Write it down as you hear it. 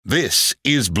This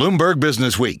is Bloomberg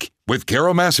Business Week with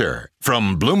Carol Massar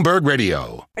from Bloomberg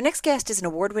Radio. Our next guest is an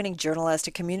award-winning journalist,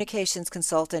 a communications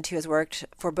consultant who has worked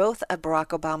for both of Barack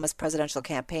Obama's presidential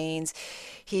campaigns.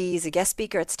 He's a guest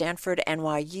speaker at Stanford,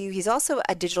 NYU. He's also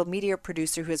a digital media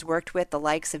producer who has worked with the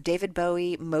likes of David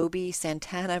Bowie, Moby,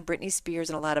 Santana, Britney Spears,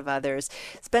 and a lot of others.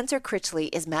 Spencer Critchley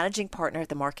is managing partner at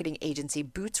the marketing agency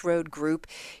Boots Road Group.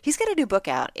 He's got a new book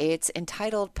out. It's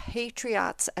entitled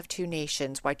Patriots of Two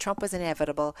Nations, Why Trump Was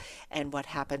Inevitable and What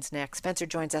Happens Next. Spencer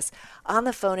joins us on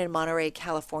the phone in Monterey,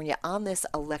 California on this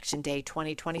Election Day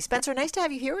 2020. Spencer, nice to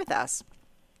have you here with us.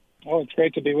 Oh, it's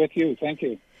great to be with you. Thank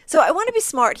you. So I want to be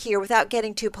smart here without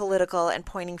getting too political and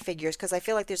pointing fingers, because I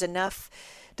feel like there's enough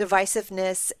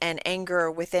divisiveness and anger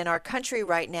within our country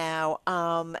right now.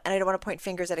 And I don't want to point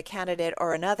fingers at a candidate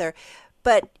or another.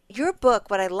 But your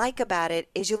book, what I like about it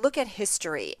is you look at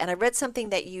history. And I read something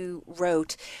that you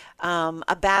wrote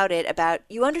about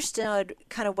you understood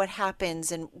kind of what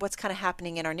happens and what's kind of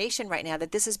happening in our nation right now,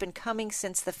 that this has been coming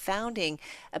since the founding.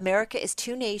 America is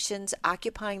two nations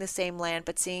occupying the same land,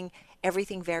 but seeing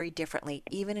everything very differently,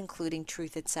 even including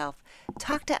truth itself.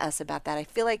 Talk to us about that. I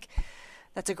feel like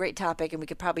that's a great topic and we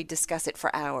could probably discuss it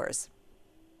for hours.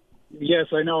 Yes,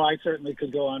 I know. I certainly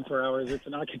could go on for hours. It's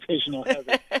an occupational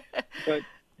hazard. But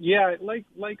yeah,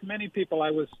 like many people,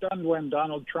 I was stunned when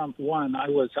Donald Trump won. I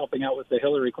was helping out with the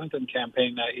Hillary Clinton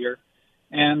campaign that year.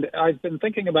 And I've been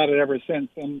thinking about it ever since.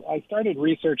 And I started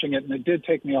researching it, and it did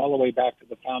take me all the way back to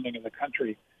the founding of the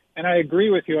country. And I agree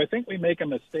with you. I think we make a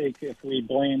mistake if we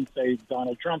blame, say,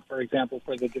 Donald Trump, for example,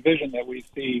 for the division that we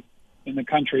see in the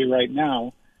country right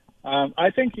now. I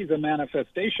think he's a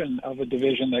manifestation of a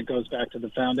division that goes back to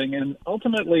the founding. And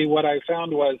ultimately what I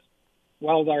found was,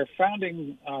 while our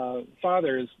founding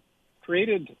fathers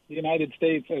created the United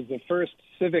States as the first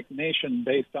civic nation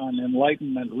based on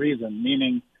Enlightenment reason,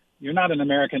 meaning you're not an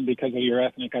American because of your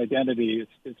ethnic identity,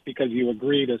 it's because you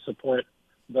agree to support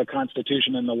the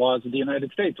Constitution and the laws of the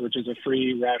United States, which is a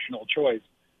free, rational choice.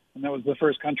 And that was the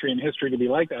first country in history to be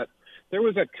like that. There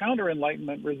was a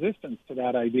counter-Enlightenment resistance to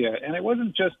that idea. And it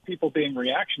wasn't just people being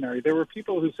reactionary. There were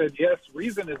people who said, yes,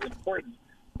 reason is important,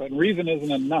 but reason isn't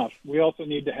enough. We also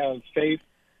need to have faith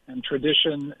and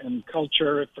tradition and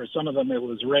culture. For some of them, it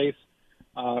was race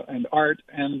and art.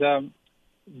 And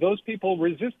those people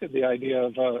resisted the idea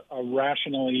of a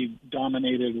rationally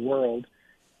dominated world.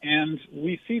 And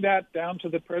we see that down to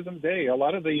the present day. A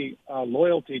lot of the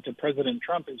loyalty to President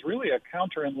Trump is really a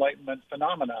counter-Enlightenment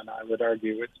phenomenon, I would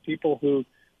argue. It's people who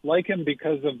like him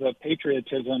because of the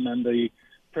patriotism and the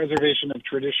preservation of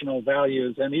traditional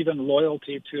values and even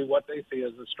loyalty to what they see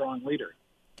as a strong leader.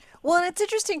 Well, and it's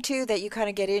interesting, too, that you kind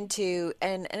of get into,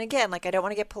 and again, like I don't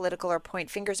want to get political or point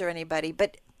fingers or anybody,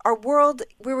 but our world,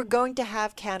 we were going to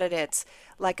have candidates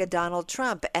like a Donald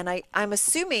Trump. And I'm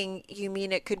assuming you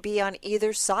mean it could be on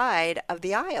either side of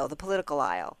the aisle, the political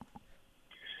aisle.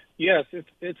 Yes,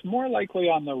 it's more likely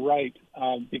on the right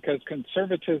because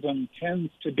conservatism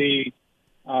tends to be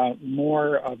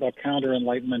more of a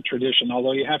counter-Enlightenment tradition,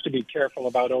 although you have to be careful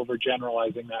about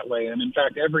overgeneralizing that way. And in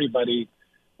fact, everybody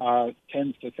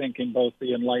tends to think in both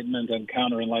the Enlightenment and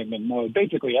counter-Enlightenment mode.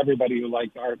 Basically, everybody who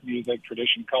likes art, music,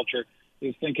 tradition, culture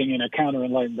is thinking in a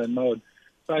counter-Enlightenment mode.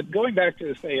 But going back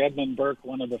to, say, Edmund Burke,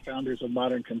 one of the founders of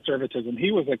modern conservatism,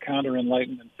 he was a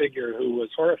counter-Enlightenment figure who was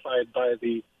horrified by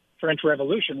the French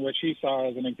Revolution, which he saw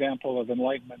as an example of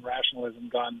Enlightenment rationalism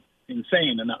gone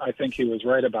insane, and I think he was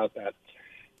right about that.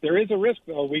 There is a risk,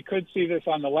 though. We could see this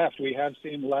on the left. We have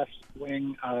seen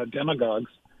left-wing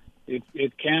demagogues.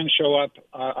 It can show up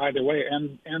either way.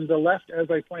 And the left,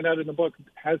 as I point out in the book,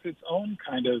 has its own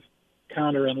kind of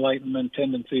counter-Enlightenment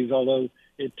tendencies, although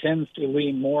it tends to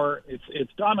lean more,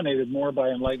 it's dominated more by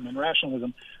Enlightenment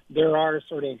rationalism. There are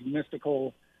sort of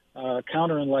mystical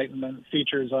counter-Enlightenment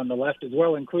features on the left as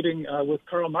well, including with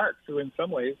Karl Marx, who in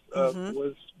some ways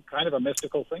was kind of a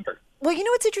mystical thinker. Well, you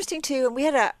know what's interesting, too, and we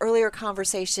had an earlier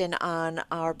conversation on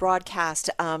our broadcast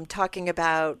talking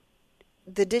about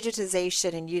the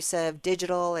digitization and use of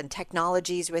digital and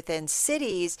technologies within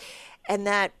cities, and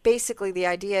that basically the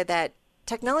idea that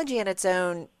technology on its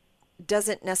own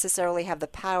doesn't necessarily have the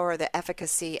power or the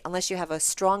efficacy unless you have a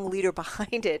strong leader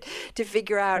behind it to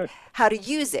figure out how to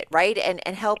use it, right? And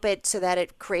help it so that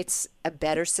it creates a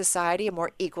better society, a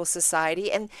more equal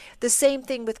society. And the same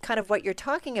thing with kind of what you're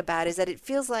talking about is that it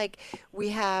feels like we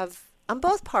have, on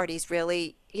both parties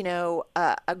really, you know,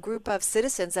 a group of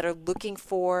citizens that are looking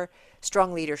for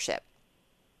strong leadership.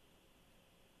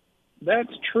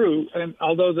 That's true. And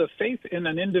although the faith in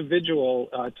an individual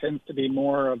tends to be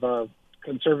more of a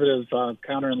conservative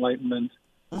counter-Enlightenment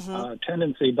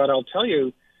tendency. But I'll tell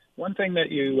you, one thing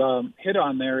that you hit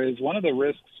on there is one of the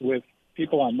risks with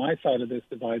people on my side of this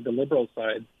divide, the liberal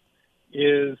side,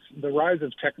 is the rise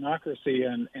of technocracy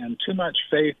and too much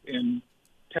faith in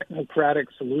technocratic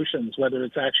solutions, whether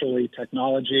it's actually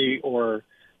technology or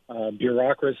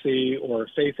bureaucracy or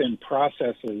faith in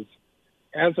processes,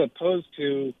 as opposed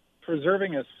to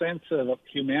preserving a sense of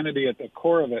humanity at the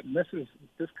core of it. And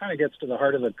this kind of gets to the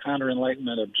heart of the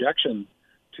counter-Enlightenment objection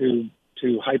to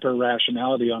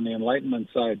hyper-rationality on the Enlightenment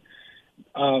side.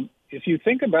 If you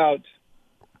think about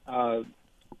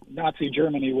Nazi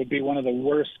Germany would be one of the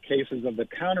worst cases of the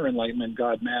counter-Enlightenment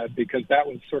God mad, because that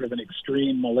was sort of an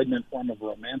extreme malignant form of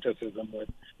romanticism with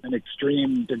an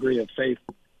extreme degree of faith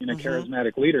in a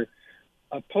charismatic leader.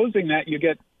 Opposing that, you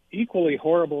get equally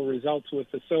horrible results with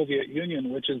the Soviet Union,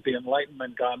 which is the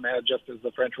Enlightenment gone mad, just as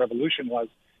the French Revolution was,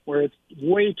 where it's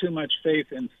way too much faith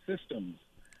in systems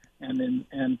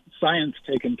and science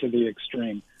taken to the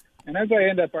extreme. And as I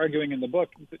end up arguing in the book,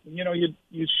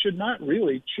 you should not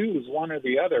really choose one or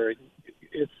the other.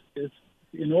 It's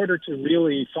in order to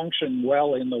really function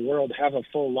well in the world, have a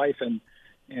full life, and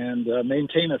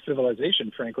maintain a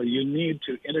civilization, frankly, you need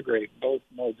to integrate both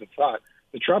modes of thought.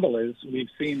 The trouble is we've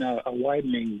seen a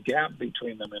widening gap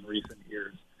between them in recent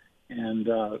years. And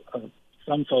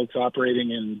some folks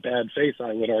operating in bad faith,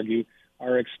 I would argue,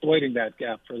 are exploiting that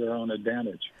gap for their own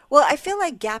advantage. Well, I feel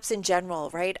like gaps in general,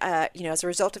 right? As a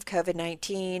result of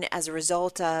COVID-19, as a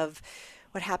result of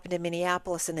what happened in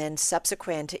Minneapolis, and then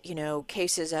subsequent,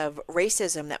 cases of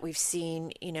racism that we've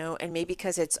seen, and maybe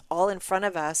because it's all in front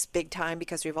of us big time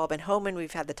because we've all been home and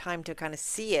we've had the time to kind of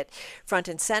see it front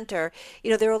and center.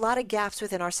 There are a lot of gaps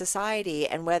within our society,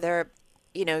 and whether,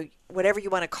 whatever you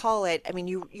want to call it, I mean,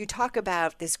 you talk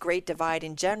about this great divide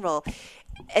in general.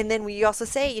 And then we also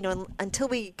say, until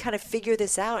we kind of figure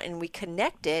this out and we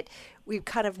connect it, we've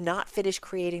kind of not finished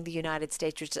creating the United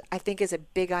States, which I think is a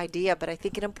big idea, but I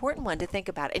think an important one to think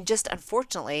about. And just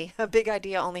unfortunately, a big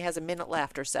idea only has a minute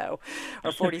left or so,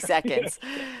 or 40 seconds.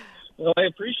 Well, I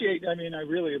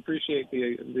really appreciate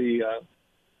the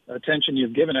attention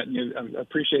you've given it, and I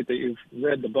appreciate that you've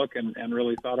read the book and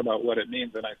really thought about what it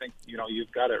means. And I think,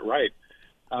 you've got it right.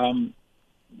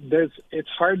 It's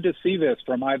hard to see this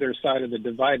from either side of the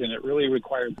divide, and it really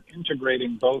requires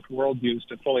integrating both worldviews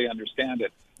to fully understand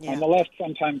it. Yeah. On the left,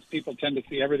 sometimes people tend to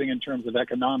see everything in terms of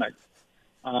economics.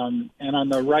 And on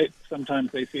the right,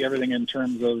 sometimes they see everything in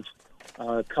terms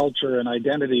of culture and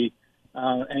identity,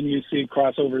 and you see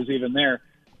crossovers even there.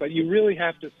 But you really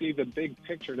have to see the big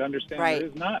picture to understand There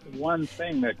is not one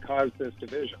thing that caused this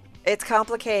division. It's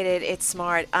complicated. It's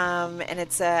smart. And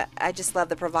I just love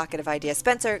the provocative idea.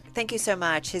 Spencer, thank you so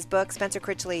much. His book, Spencer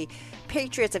Critchley,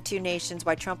 Patriots of Two Nations,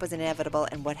 Why Trump Was Inevitable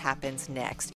and What Happens Next.